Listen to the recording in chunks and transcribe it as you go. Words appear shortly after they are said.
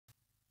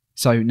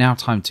So now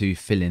time to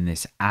fill in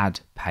this add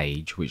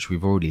page, which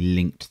we've already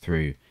linked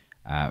through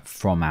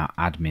from our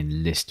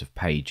admin list of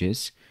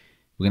pages.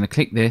 We're going to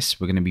click this.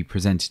 We're going to be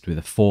presented with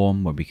a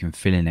form where we can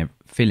fill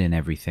in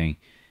everything,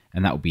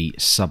 and that will be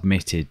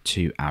submitted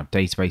to our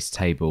database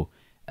table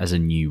as a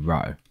new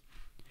row.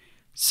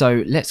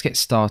 So let's get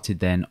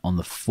started then on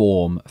the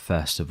form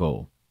first of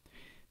all.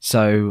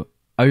 So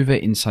over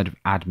inside of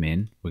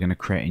admin, we're going to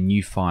create a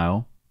new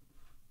file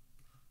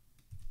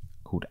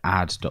called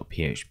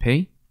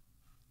add.php.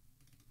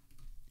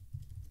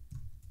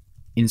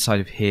 Inside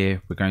of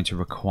here, we're going to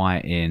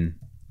require in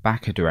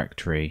back a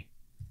directory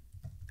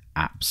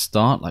app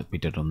start like we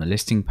did on the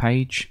listing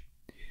page.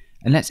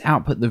 And let's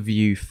output the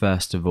view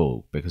first of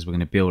all, because we're going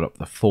to build up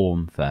the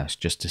form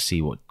first just to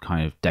see what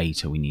kind of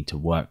data we need to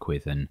work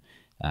with and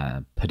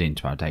put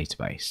into our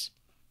database.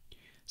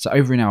 So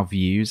over in our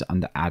views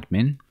under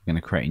admin, we're going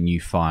to create a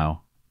new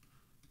file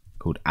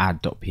called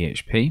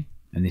add.php,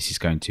 and this is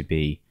going to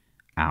be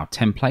our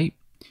template.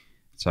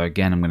 So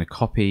again, I'm going to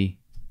copy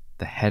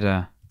the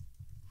header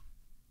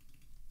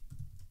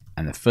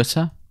and the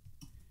footer,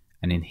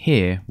 and in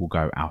here will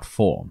go our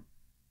form.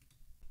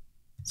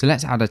 So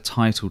let's add a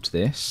title to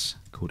this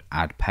called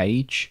add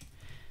page,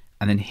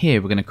 and then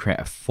here we're going to create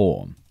a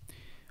form.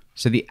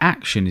 So the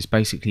action is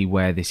basically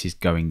where this is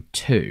going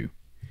to.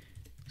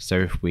 So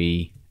if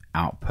we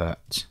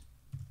output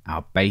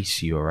our base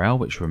URL,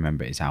 which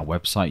remember is our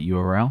website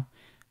URL,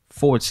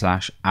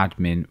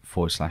 /admin/add.php.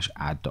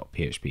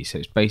 So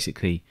it's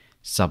basically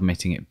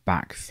submitting it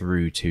back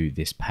through to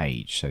this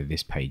page. So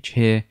this page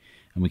here,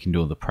 and we can do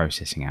all the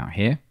processing out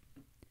here.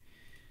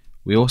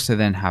 We also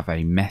then have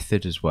a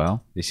method as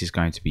well. This is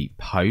going to be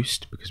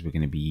post, because we're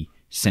going to be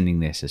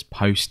sending this as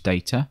post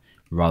data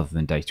rather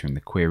than data in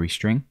the query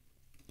string.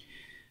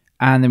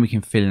 And then we can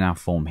fill in our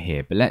form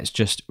here, but let's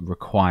just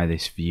require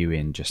this view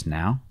in just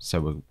now. So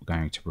we're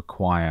going to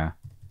require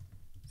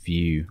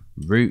view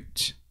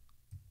root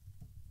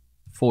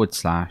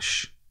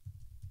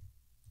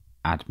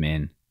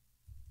 /admin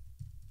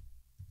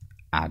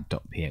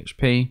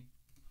add.php,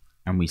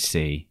 and we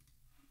see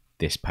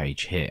this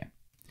page here.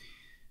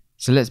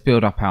 So let's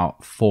build up our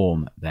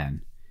form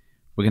then.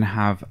 We're going to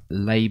have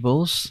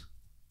labels,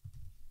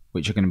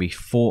 which are going to be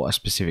for a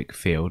specific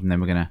field, and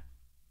then we're going to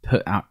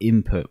put our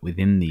input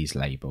within these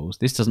labels.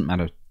 This doesn't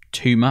matter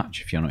too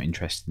much if you're not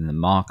interested in the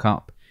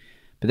markup,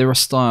 but there are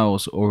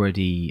styles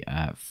already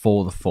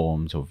for the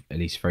forms, or at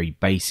least very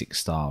basic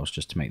styles,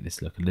 just to make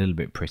this look a little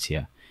bit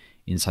prettier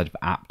inside of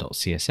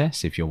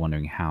app.css if you're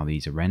wondering how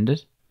these are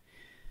rendered.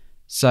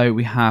 So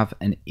we have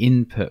an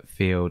input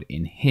field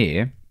in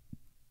here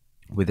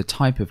with a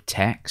type of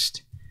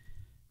text.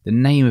 The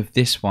name of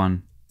this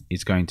one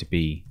is going to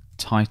be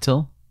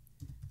title,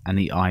 and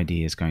the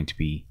ID is going to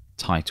be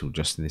title,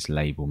 just so this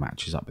label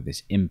matches up with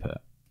this input.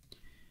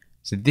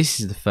 So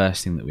this is the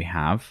first thing that we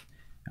have,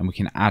 and we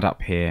can add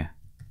up here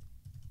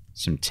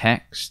some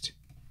text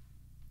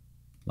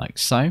like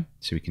so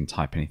we can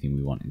type anything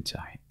we want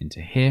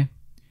into here.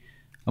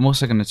 I'm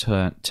also going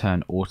to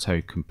turn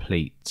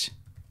autocomplete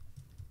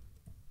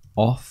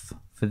off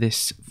for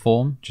this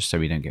form, just so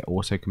we don't get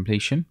auto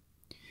completion.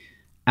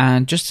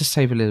 And just to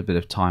save a little bit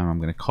of time, I'm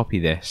going to copy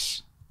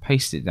this,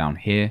 paste it down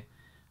here,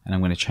 and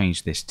I'm going to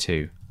change this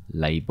to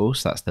label.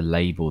 So that's the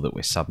label that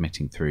we're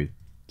submitting through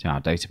to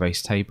our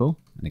database table.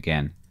 And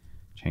again,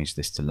 change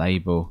this to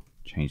label,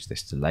 change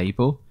this to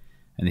label,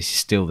 and this is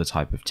still the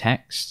type of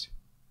text.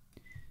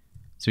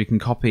 So we can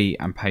copy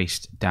and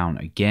paste down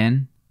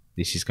again.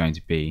 This is going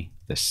to be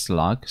the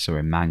slug, so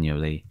we're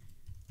manually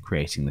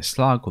creating the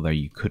slug, although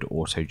you could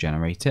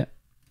auto-generate it.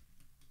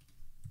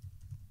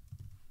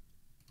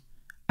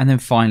 And then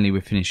finally,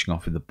 we're finishing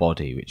off with the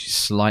body, which is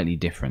slightly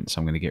different.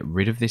 So I'm going to get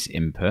rid of this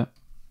input.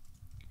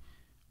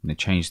 I'm going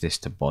to change this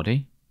to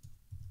body.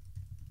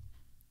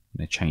 I'm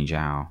going to change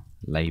our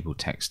label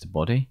text to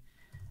body.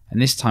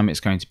 And this time it's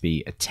going to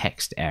be a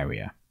text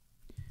area.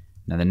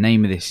 Now the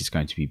name of this is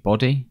going to be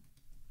body.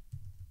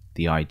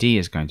 The ID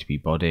is going to be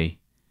body.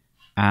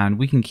 And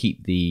we can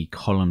keep the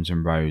columns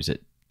and rows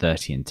at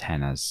 30 and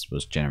 10 as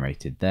was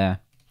generated there.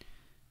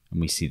 And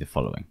we see the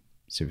following.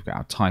 So we've got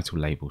our title,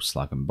 label,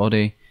 slug, and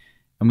body.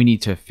 And we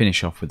need to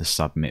finish off with a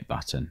submit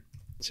button.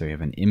 So we have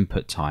an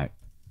input type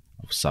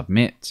of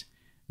submit,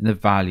 and the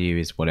value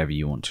is whatever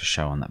you want to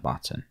show on that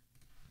button.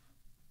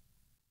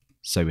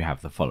 So we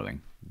have the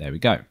following. There we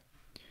go.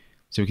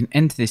 So we can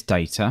enter this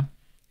data.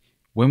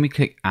 When we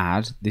click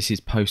add, this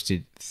is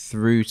posted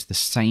through to the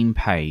same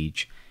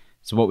page.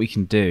 So what we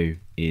can do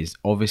is,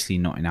 obviously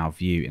not in our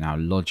view, in our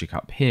logic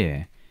up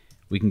here,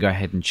 we can go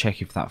ahead and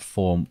check if that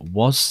form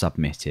was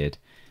submitted,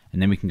 and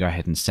then we can go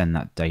ahead and send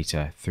that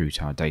data through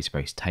to our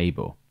database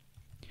table.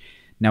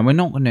 Now we're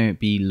not going to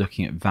be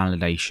looking at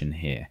validation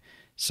here,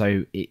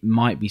 so it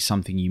might be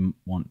something you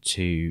want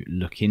to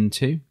look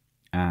into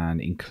and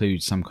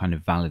include some kind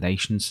of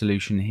validation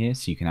solution here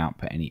so you can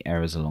output any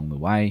errors along the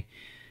way.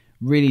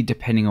 Really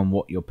depending on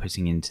what you're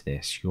putting into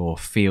this, your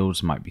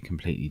fields might be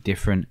completely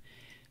different.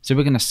 So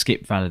we're going to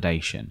skip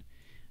validation.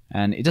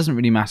 And it doesn't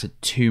really matter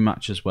too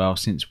much as well,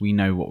 since we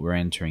know what we're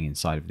entering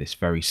inside of this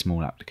very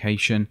small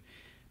application.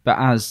 But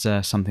as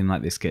something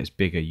like this gets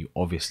bigger, you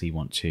obviously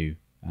want to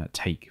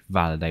take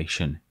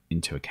validation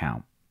into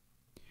account.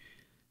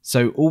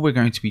 So all we're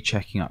going to be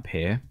checking up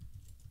here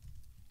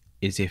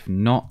is if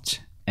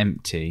not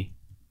empty,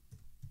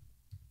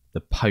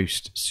 the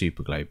post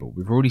superglobal.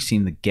 We've already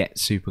seen the get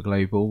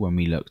superglobal when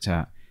we looked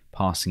at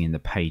passing in the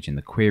page and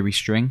the query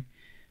string,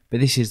 but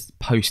this is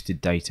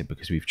posted data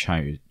because we've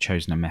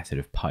chosen a method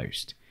of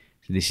post.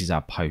 So this is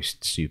our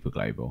post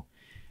superglobal,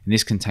 and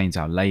this contains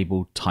our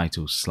label,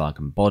 title, slug,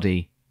 and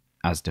body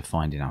as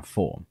defined in our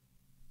form.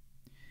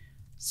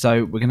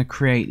 So we're going to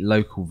create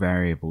local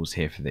variables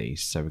here for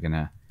these. So we're going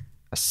to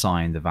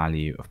assign the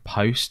value of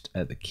post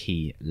at the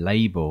key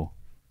label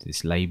to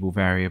this label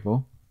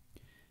variable,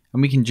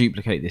 and we can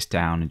duplicate this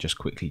down and just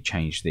quickly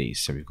change these.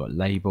 So we've got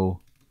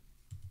label,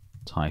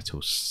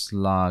 title,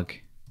 slug,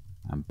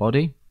 and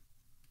body.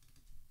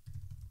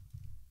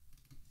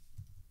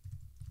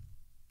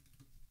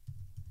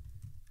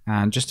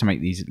 And just to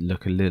make these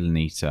look a little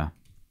neater,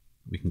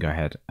 we can go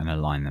ahead and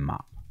align them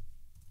up.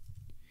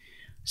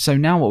 So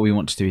now what we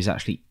want to do is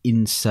actually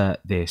insert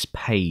this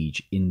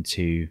page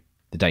into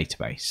the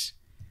database.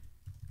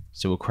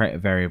 So we'll create a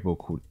variable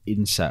called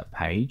insert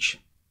page.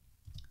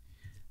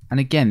 And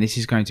again, this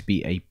is going to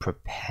be a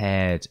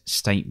prepared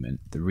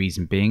statement. The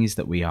reason being is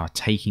that we are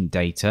taking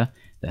data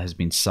that has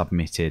been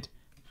submitted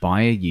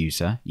by a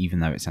user,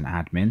 even though it's an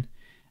admin,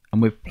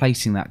 and we're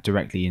placing that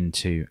directly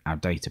into our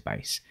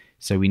database.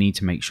 So we need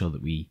to make sure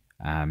that we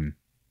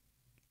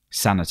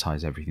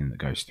sanitize everything that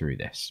goes through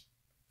this.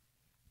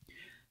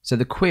 So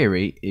the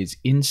query is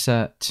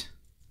insert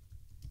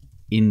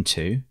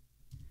into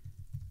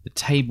the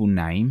table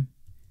name,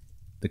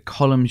 the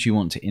columns you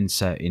want to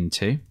insert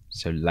into,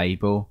 so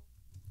label,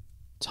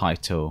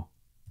 title,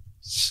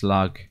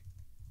 slug,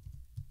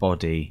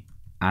 body,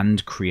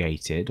 and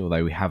created.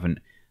 Although we haven't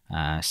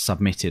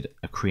submitted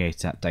a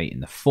created update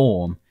in the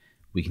form,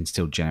 we can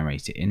still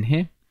generate it in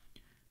here.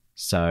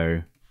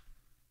 So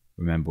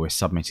remember, we're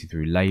submitting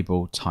through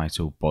label,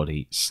 title,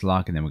 body,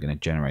 slug, and then we're going to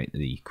generate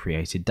the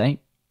created date.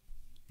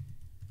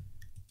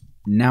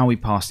 Now we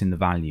pass in the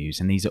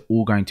values, and these are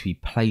all going to be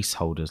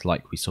placeholders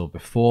like we saw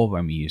before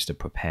when we used a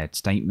prepared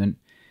statement,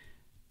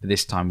 but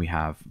this time we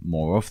have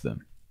more of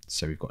them.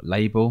 So we've got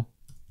label,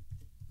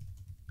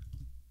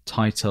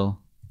 title,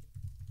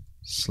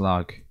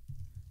 slug,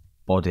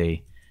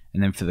 body,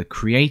 and then for the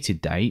created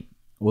date,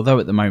 although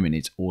at the moment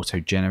it's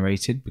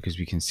auto-generated because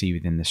we can see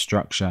within the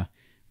structure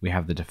we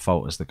have the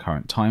default as the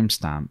current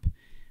timestamp,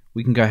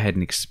 we can go ahead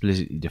and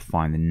explicitly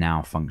define the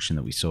now function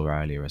that we saw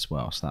earlier as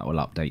well. So that will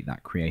update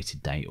that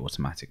created date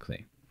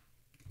automatically.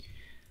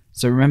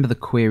 So remember, the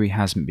query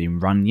hasn't been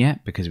run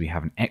yet because we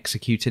haven't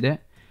executed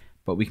it,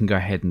 but we can go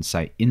ahead and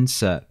say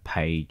insert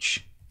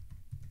page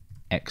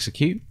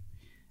execute.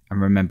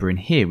 And remember, in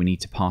here we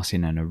need to pass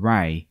in an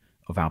array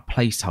of our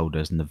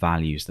placeholders and the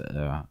values that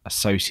are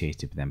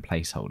associated with them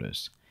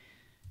placeholders.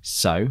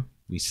 So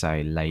we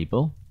say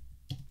label,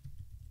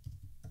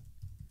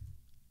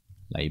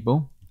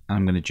 and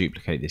I'm going to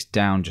duplicate this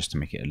down just to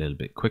make it a little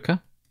bit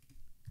quicker.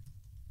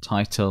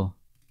 Title,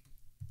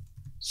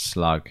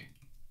 slug,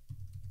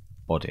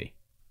 body.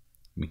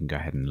 We can go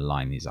ahead and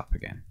line these up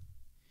again.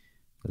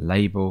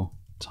 Label,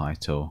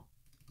 title,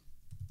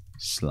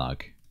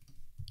 slug,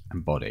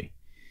 and body.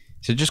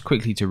 So just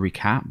quickly to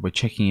recap, we're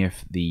checking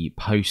if the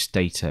post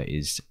data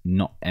is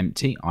not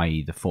empty,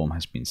 i.e. the form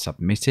has been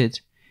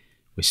submitted.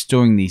 We're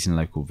storing these in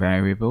local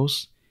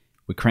variables.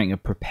 We're creating a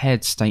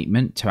prepared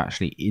statement to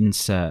actually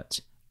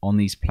insert on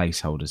these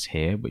placeholders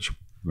here, which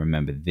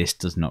remember, this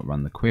does not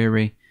run the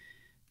query.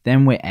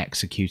 Then we're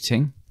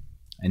executing.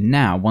 And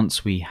now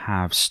once we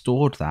have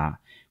stored that,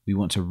 we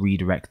want to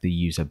redirect the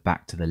user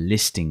back to the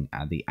listing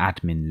at the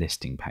admin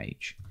listing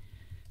page.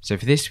 So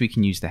for this, we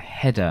can use the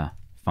header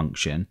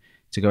function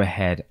to go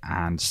ahead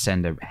and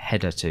send a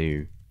header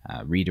to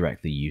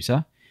redirect the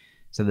user.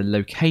 So the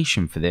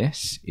location for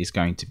this is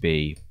going to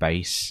be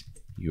base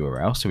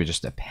URL. So we're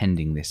just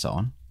appending this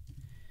on.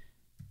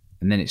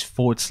 And then it's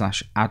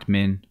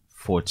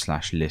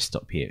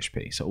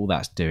 /admin/list.php. So all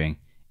that's doing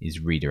is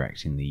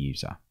redirecting the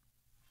user.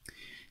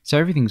 So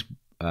everything's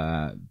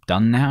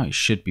done now. It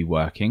should be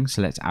working.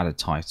 So let's add a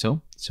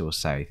title. So we'll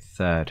say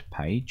third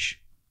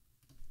page.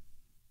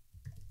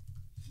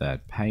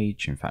 Third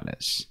page. In fact,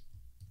 let's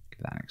give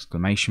that an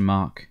exclamation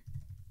mark.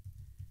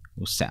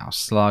 We'll set our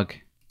slug.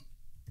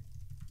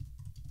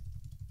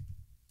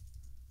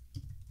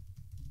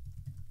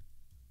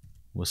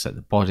 We'll set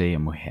the body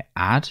and we'll hit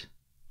add.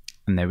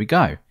 And there we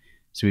go.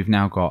 So we've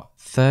now got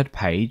third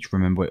page.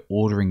 Remember, we're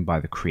ordering by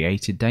the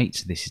created date.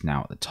 So this is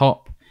now at the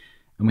top.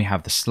 And we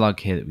have the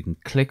slug here that we can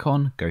click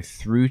on, go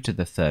through to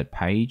the third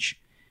page.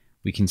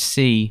 We can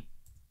see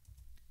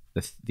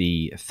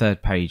the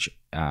third page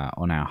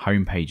on our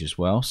home page as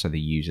well. So the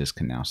users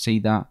can now see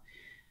that.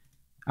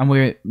 And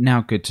we're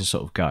now good to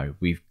sort of go.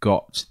 We've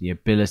got the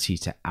ability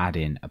to add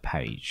in a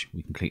page.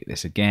 We can click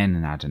this again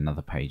and add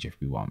another page if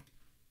we want.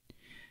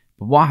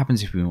 But what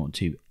happens if we want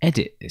to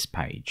edit this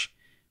page?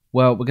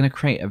 Well, we're going to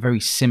create a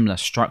very similar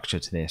structure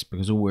to this,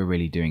 because all we're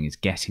really doing is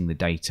getting the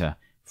data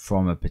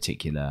from a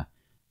particular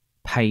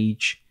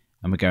page,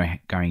 and we're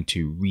going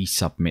to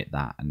resubmit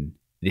that, and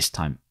this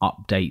time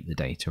update the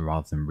data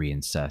rather than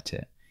reinsert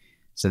it.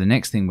 So the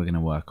next thing we're going to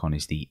work on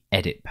is the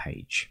edit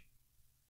page.